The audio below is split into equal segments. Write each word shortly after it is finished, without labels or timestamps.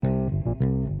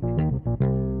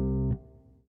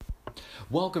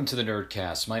Welcome to the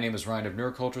Nerdcast. My name is Ryan of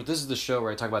Nerd Culture. This is the show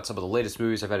where I talk about some of the latest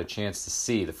movies I've had a chance to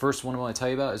see. The first one I want to tell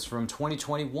you about is from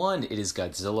 2021. It is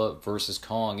Godzilla vs.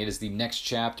 Kong. It is the next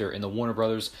chapter in the Warner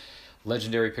Brothers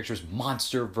Legendary Pictures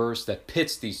Monsterverse that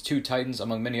pits these two titans,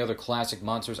 among many other classic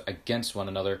monsters, against one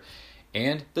another.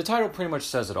 And the title pretty much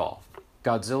says it all.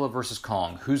 Godzilla vs.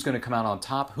 Kong. Who's going to come out on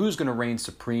top? Who's going to reign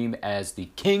supreme as the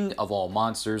king of all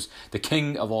monsters, the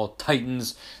king of all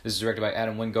titans? This is directed by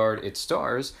Adam Wingard. It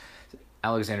stars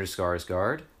Alexander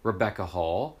Skarsgård, Rebecca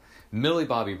Hall, Millie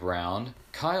Bobby Brown,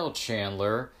 Kyle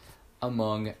Chandler,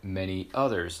 among many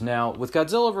others. Now, with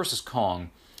Godzilla vs.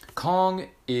 Kong, Kong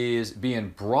is being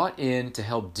brought in to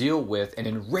help deal with an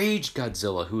enraged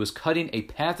Godzilla who is cutting a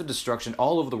path of destruction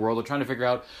all over the world. They're trying to figure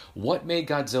out what made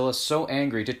Godzilla so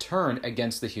angry to turn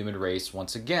against the human race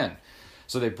once again.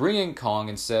 So they bring in Kong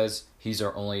and says he's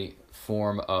our only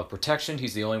form of protection.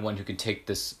 He's the only one who can take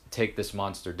this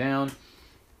monster down.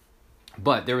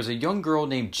 But there is a young girl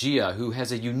named Gia who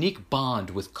has a unique bond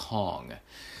with Kong.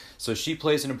 So she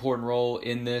plays an important role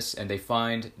in this, and they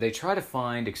try to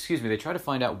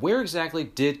find out where exactly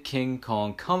did King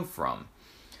Kong come from?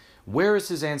 Where is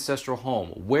his ancestral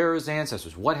home? Where are his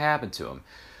ancestors? What happened to him?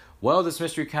 Well, this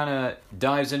mystery kind of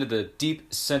dives into the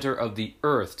deep center of the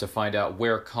earth to find out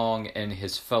where Kong and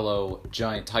his fellow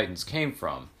giant titans came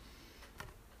from.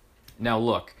 Now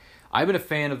look, I've been a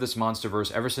fan of this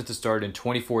Monsterverse ever since it started in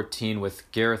 2014 with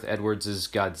Gareth Edwards'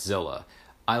 Godzilla.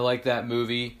 I like that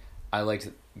movie. I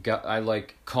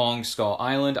like Kong Skull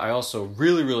Island. I also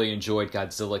really enjoyed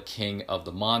Godzilla King of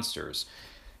the Monsters.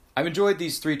 I've enjoyed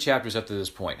these 3 chapters up to this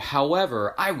point.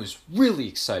 However, I was really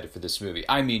excited for this movie.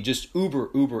 I mean, just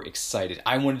uber excited.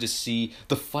 I wanted to see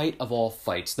the fight of all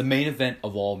fights, the main event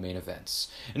of all main events.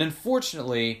 And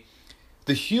unfortunately,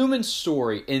 the human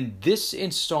story in this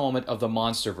installment of the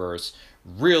Monsterverse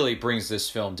really brings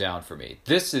this film down for me.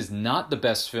 This is not the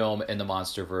best film in the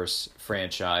Monsterverse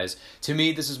franchise. To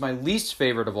me, this is my least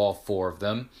favorite of all 4 of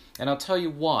them, and I'll tell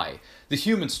you why. The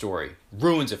human story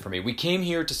ruins it for me. We came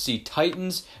here to see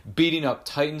titans beating up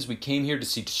titans. We came here to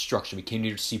see destruction. We came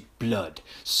here to see blood,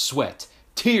 sweat,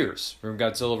 tears from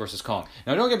Godzilla vs. Kong.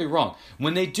 Now, don't get me wrong.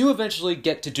 When they do eventually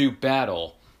get to do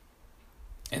battle,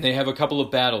 and they have a couple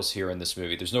of battles here in this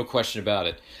movie, there's no question about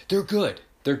it, they're good.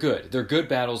 They're good. They're good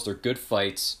battles. They're good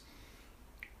fights.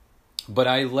 But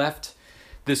I left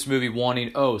this movie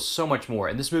wanting, so much more.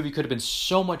 And this movie could have been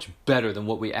so much better than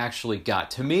what we actually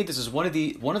got. To me, this is one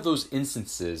of those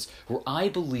instances where I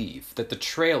believe that the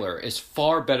trailer is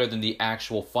far better than the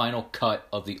actual final cut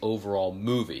of the overall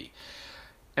movie.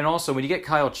 And also, when you get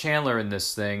Kyle Chandler in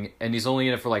this thing, and he's only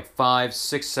in it for like 5,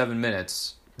 6, 7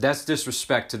 minutes, that's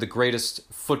disrespect to the greatest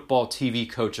football TV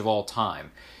coach of all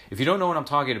time. If you don't know what I'm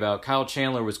talking about, Kyle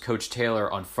Chandler was Coach Taylor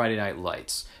on Friday Night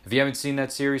Lights. If you haven't seen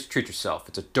that series, treat yourself.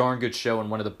 It's a darn good show and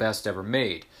one of the best ever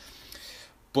made.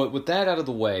 But with that out of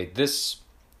the way, this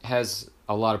has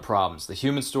a lot of problems. The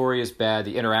human story is bad.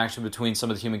 The interaction between some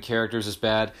of the human characters is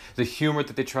bad. The humor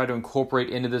that they try to incorporate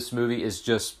into this movie is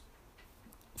just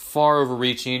far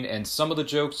overreaching, and some of the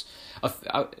jokes,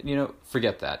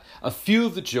 forget that. A few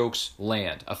of the jokes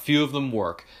land. A few of them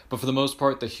work. But for the most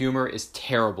part, the humor is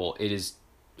terrible. It is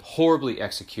horribly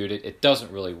executed. It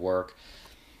doesn't really work.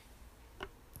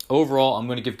 Overall, I'm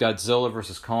going to give Godzilla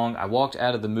vs. Kong. I walked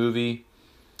out of the movie.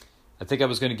 I think I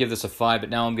was going to give this a 5, but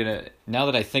now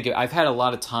that I think I've had a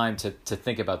lot of time to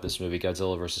think about this movie,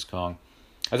 Godzilla vs. Kong.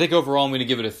 I think overall I'm going to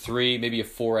give it a 3, maybe a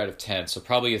 4 out of 10. So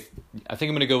probably I think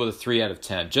I'm going to go with a 3 out of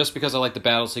 10, just because I like the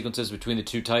battle sequences between the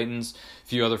two titans, a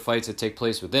few other fights that take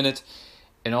place within it,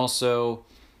 and also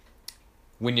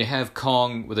when you have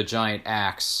Kong with a giant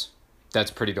axe,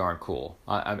 that's pretty darn cool.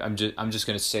 I'm just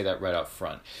going to say that right up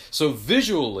front. So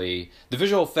visually, the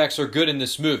visual effects are good in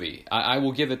this movie. I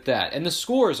will give it that. And the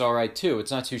score is all right too.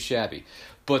 It's not too shabby.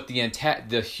 But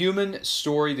the human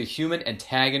story, the human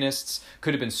antagonists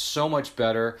could have been so much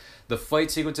better. The fight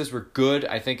sequences were good.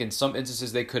 I think in some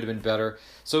instances they could have been better.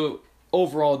 So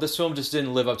overall, this film just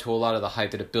didn't live up to a lot of the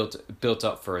hype that it built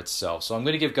up for itself. So I'm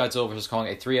going to give Godzilla vs. Kong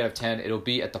a 3 out of 10. It'll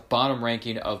be at the bottom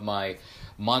ranking of my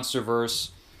Monsterverse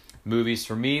movies.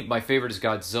 For me, my favorite is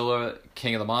Godzilla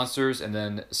King of the Monsters, and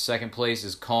then second place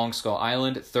is Kong Skull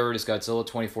Island, third is Godzilla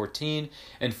 2014,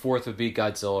 and fourth would be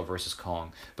Godzilla vs.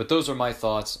 Kong. But those are my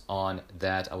thoughts on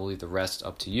that. I will leave the rest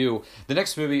up to you. The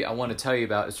next movie I want to tell you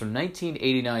about is from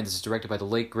 1989. This is directed by the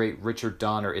late great Richard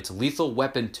Donner. It's Lethal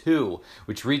Weapon 2,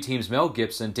 which reteams Mel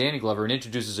Gibson, Danny Glover, and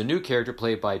introduces a new character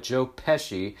played by Joe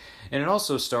Pesci, and it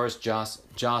also stars Joss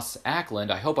Ackland.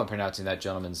 I hope I'm pronouncing that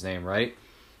gentleman's name right.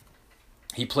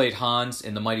 He played Hans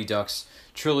in the Mighty Ducks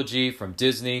trilogy from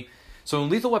Disney. So in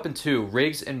Lethal Weapon 2,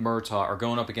 Riggs and Murtaugh are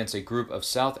going up against a group of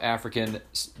South African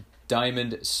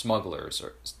diamond smugglers.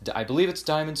 Or I believe it's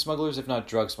diamond smugglers, if not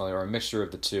drug smugglers, or a mixture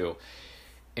of the two.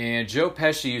 And Joe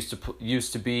Pesci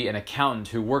used to be an accountant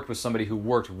who worked with somebody who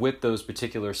worked with those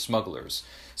particular smugglers.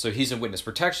 So he's in witness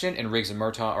protection, and Riggs and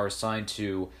Murtaugh are assigned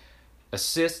to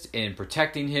assist in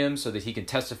protecting him so that he can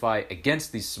testify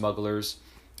against these smugglers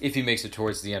if he makes it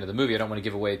towards the end of the movie. I don't want to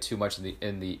give away too much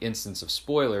in the instance of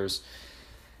spoilers.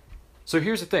 So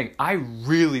here's the thing. I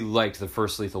really liked the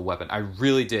first Lethal Weapon. I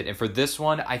really did. And for this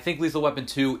one, I think Lethal Weapon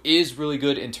 2 is really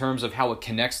good in terms of how it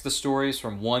connects the stories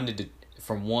from one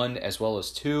as well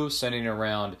as 2, centering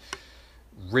around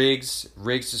Riggs'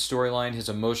 storyline, his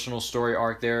emotional story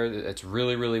arc there. It's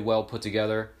really, really well put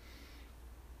together.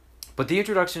 But the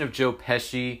introduction of Joe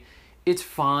Pesci, it's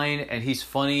fine, and he's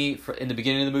funny in the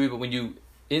beginning of the movie, but when you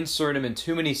insert him in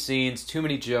too many scenes, too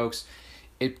many jokes,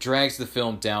 it drags the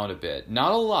film down a bit.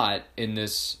 Not a lot in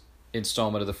this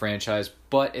installment of the franchise,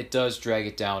 but it does drag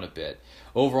it down a bit.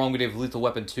 Overall, I'm going to give Lethal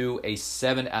Weapon 2 a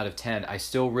 7 out of 10. I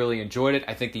still really enjoyed it.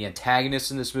 I think the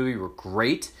antagonists in this movie were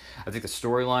great. I think the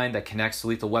storyline that connects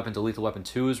Lethal Weapon to Lethal Weapon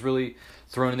 2 is really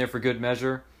thrown in there for good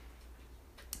measure.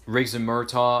 Riggs and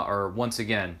Murtaugh are, once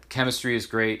again, chemistry is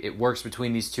great. It works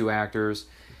between these two actors.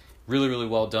 Really, really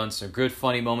well done. Some good,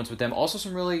 funny moments with them. Also,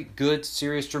 some really good,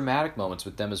 serious, dramatic moments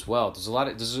with them as well.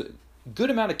 There's a good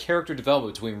amount of character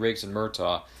development between Riggs and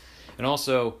Murtaugh. And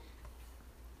also,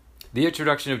 the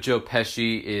introduction of Joe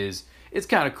Pesci it's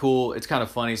kind of cool. It's kind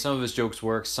of funny. Some of his jokes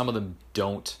work. Some of them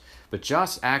don't. But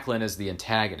Josh Ackland as the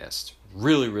antagonist,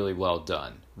 really, really well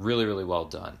done. Really, really well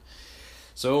done.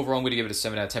 So overall, I'm going to give it a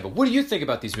 7 out of 10. But what do you think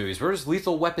about these movies? Where does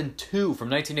Lethal Weapon 2 from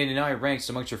 1989 ranked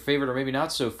amongst your favorite or maybe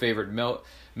not so favorite Mel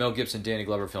Gibson, Danny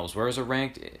Glover films? Where is it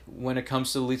ranked when it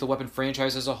comes to the Lethal Weapon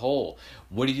franchise as a whole?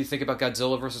 What do you think about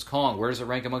Godzilla vs. Kong? Where does it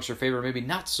rank amongst your favorite or maybe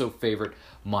not so favorite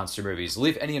monster movies?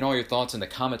 Leave any and all your thoughts in the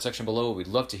comment section below. We'd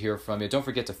love to hear from you. Don't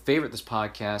forget to favorite this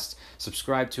podcast,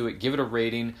 subscribe to it, give it a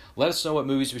rating. Let us know what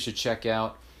movies we should check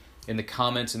out in the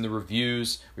comments, in the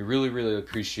reviews. We really, really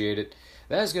appreciate it.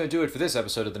 That is going to do it for this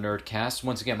episode of the Nerdcast.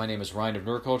 Once again, my name is Ryan of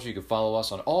Nerdculture. You can follow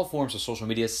us on all forms of social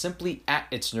media simply at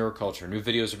It's Nerdculture. New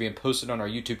videos are being posted on our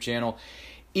YouTube channel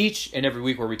each and every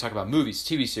week where we talk about movies,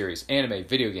 TV series, anime,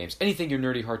 video games, anything your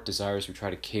nerdy heart desires. We try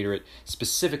to cater it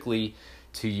specifically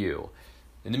to you.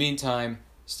 In the meantime,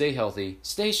 stay healthy,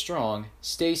 stay strong,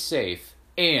 stay safe,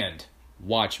 and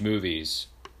watch movies.